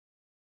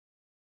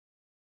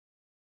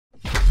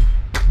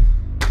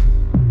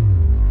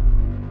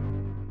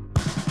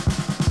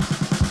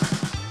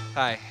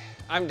Hi,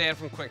 I'm Dan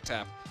from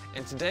QuikTap,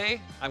 and today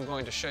I'm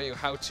going to show you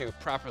how to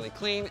properly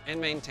clean and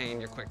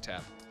maintain your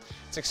QuikTap.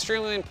 It's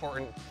extremely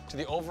important to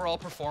the overall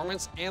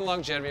performance and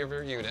longevity of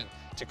your unit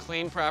to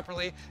clean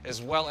properly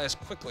as well as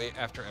quickly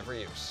after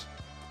every use.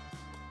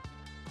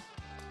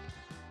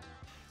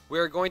 We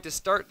are going to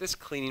start this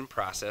cleaning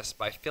process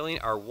by filling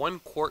our 1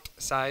 quart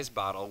size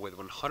bottle with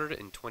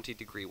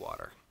 120-degree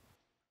water.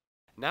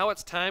 Now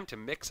it's time to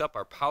mix up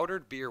our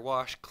powdered beer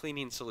wash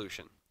cleaning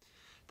solution.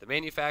 The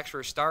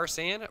manufacturer Star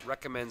San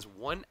recommends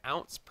 1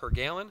 ounce per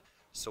gallon,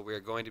 so we are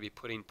going to be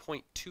putting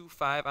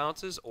 0.25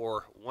 ounces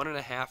or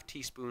 1.5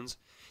 teaspoons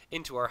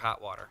into our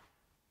hot water.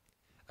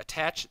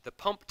 Attach the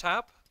pump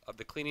top of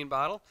the cleaning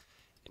bottle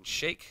and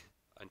shake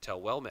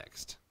until well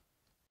mixed.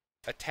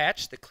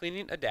 Attach the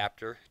cleaning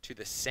adapter to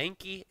the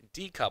Sankey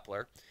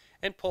decoupler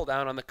and pull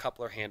down on the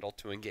coupler handle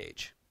to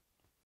engage.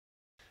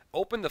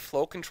 Open the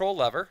flow control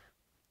lever,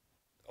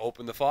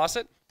 open the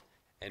faucet,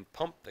 and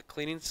pump the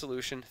cleaning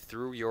solution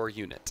through your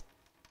unit.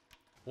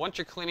 Once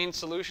your cleaning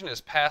solution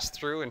is passed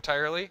through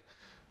entirely,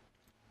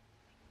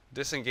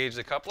 disengage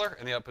the coupler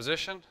in the up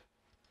position,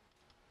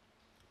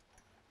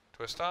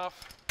 twist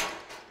off,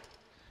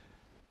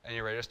 and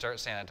you're ready to start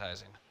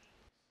sanitizing.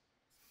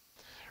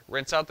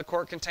 Rinse out the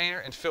quart container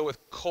and fill with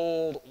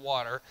cold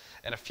water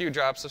and a few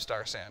drops of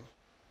Star San.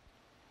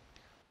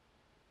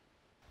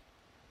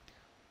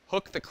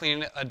 Hook the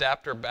cleaning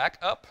adapter back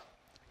up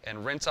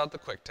and rinse out the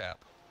QuikTap.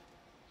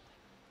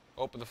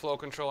 Open the flow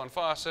control and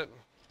faucet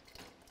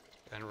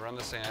and run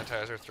the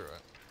sanitizer through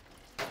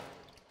it.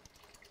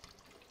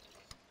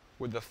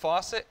 With the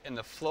faucet and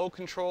the flow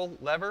control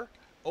lever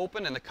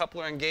open and the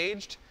coupler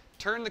engaged,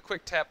 turn the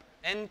QuikTap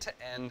end to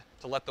end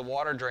to let the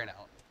water drain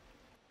out.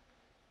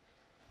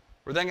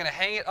 We're then going to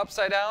hang it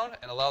upside down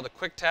and allow the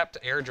QuikTap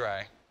to air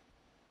dry.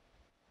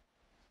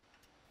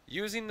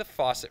 Using the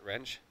faucet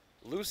wrench,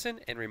 loosen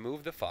and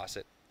remove the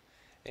faucet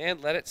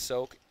and let it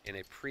soak in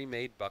a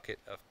pre-made bucket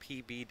of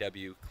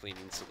PBW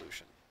cleaning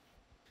solution.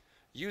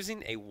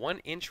 Using a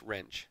 1-inch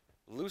wrench,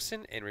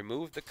 loosen and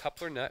remove the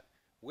coupler nut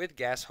with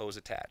gas hose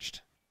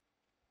attached.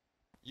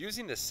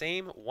 Using the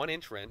same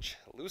 1-inch wrench,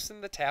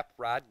 loosen the tap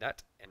rod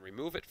nut and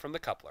remove it from the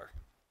coupler.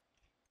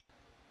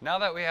 Now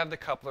that we have the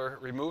coupler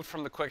removed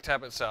from the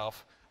QuikTap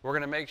itself, we're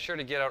going to make sure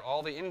to get out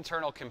all the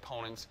internal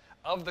components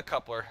of the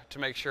coupler to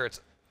make sure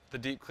the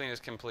deep clean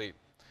is complete.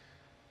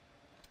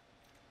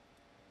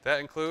 That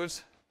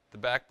includes the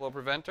backflow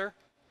preventer,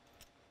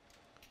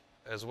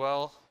 as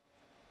well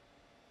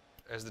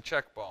as the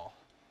check ball.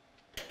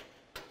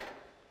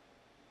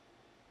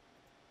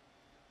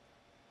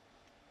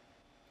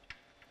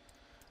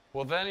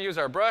 We'll then use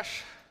our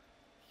brush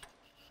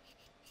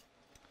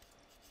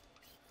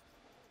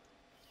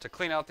to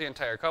clean out the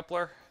entire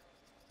coupler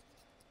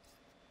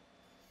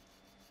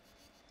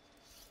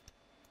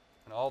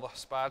and all the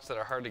spots that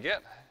are hard to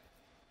get.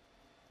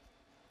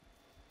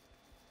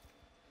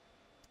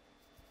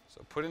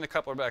 So putting the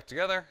coupler back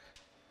together,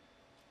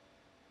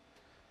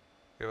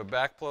 we have a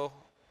backflow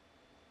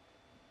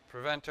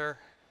preventer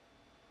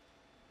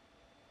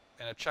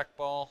and a check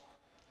ball.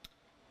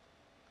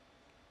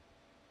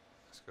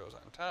 This goes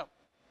on top.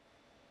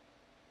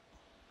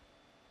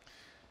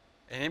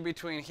 And in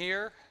between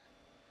here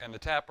and the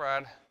tap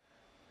rod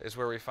is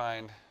where we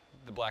find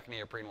the black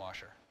neoprene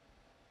washer.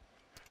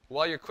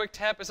 While your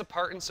QuikTap is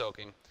apart and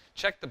soaking,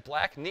 check the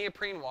black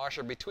neoprene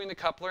washer between the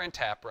coupler and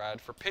tap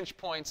rod for pinch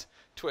points,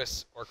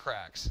 twists, or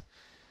cracks.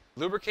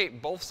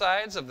 Lubricate both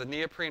sides of the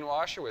neoprene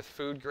washer with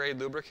food-grade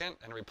lubricant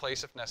and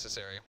replace if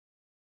necessary.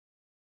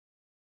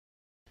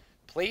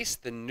 Place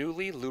the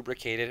newly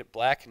lubricated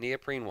black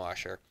neoprene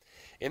washer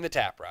in the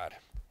tap rod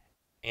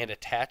and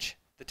attach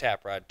the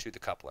tap rod to the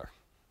coupler.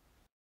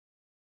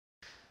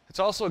 It's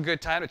also a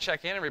good time to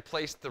check in and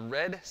replace the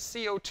red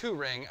CO2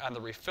 ring on the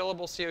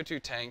refillable CO2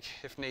 tank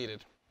if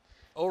needed.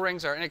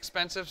 O-rings are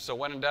inexpensive, so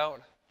when in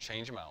doubt,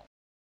 change them out.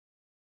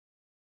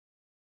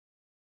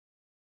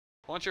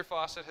 Once your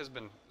faucet has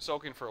been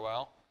soaking for a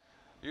while,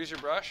 use your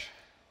brush.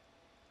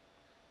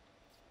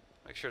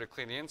 Make sure to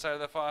clean the inside of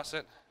the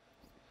faucet,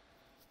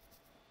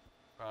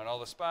 around all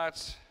the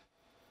spots,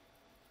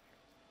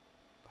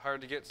 the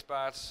hard to get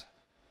spots.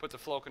 Put the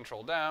flow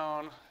control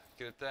down,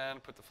 get it then,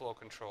 put the flow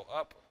control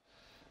up.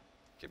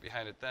 Get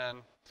behind it then.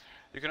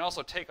 You can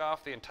also take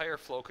off the entire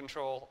flow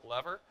control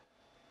lever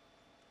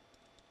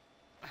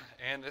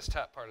and this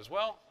top part as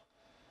well.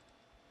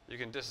 You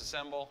can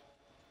disassemble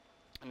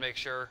and make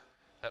sure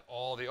that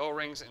all the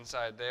O-rings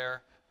inside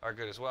there are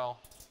good as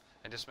well,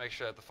 and just make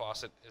sure that the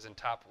faucet is in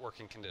top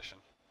working condition.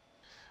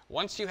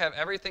 Once you have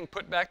everything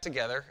put back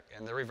together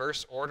in the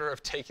reverse order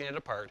of taking it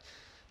apart,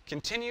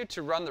 continue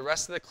to run the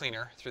rest of the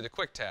cleaner through the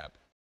QuikTap.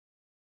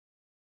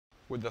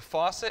 With the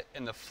faucet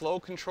and the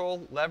flow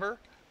control lever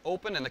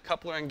open and the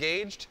coupler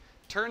engaged,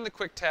 turn the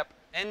QuikTap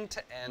end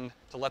to end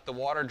to let the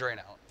water drain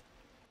out.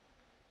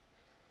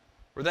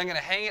 We're then going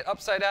to hang it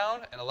upside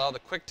down and allow the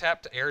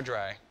QuikTap to air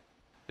dry.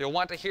 You'll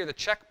want to hear the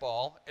check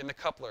ball in the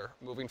coupler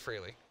moving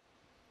freely.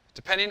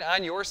 Depending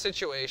on your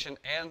situation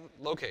and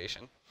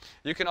location,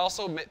 you can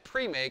also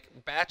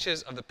pre-make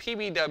batches of the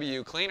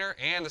PBW cleaner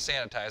and the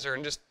sanitizer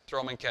and just throw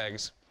them in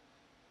kegs.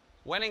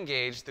 When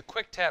engaged, the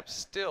QuikTap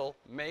still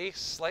may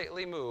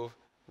slightly move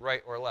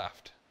right or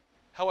left.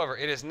 However,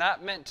 it is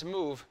not meant to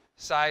move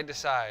side to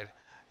side.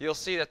 You'll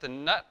see that the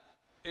nut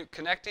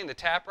connecting the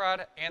tap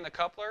rod and the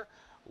coupler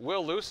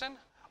will loosen,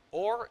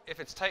 or if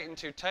it's tightened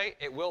too tight,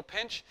 it will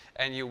pinch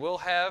and you will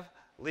have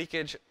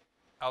leakage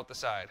out the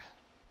side.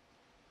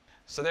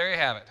 So there you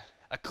have it,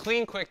 a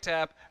clean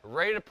QuikTap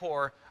ready to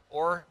pour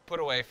or put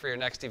away for your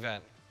next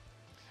event.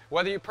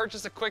 Whether you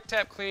purchase a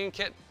QuikTap cleaning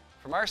kit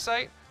from our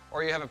site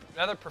or you have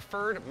another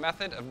preferred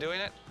method of doing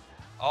it,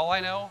 all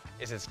I know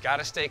is it's got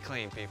to stay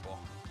clean, people.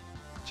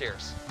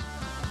 Cheers.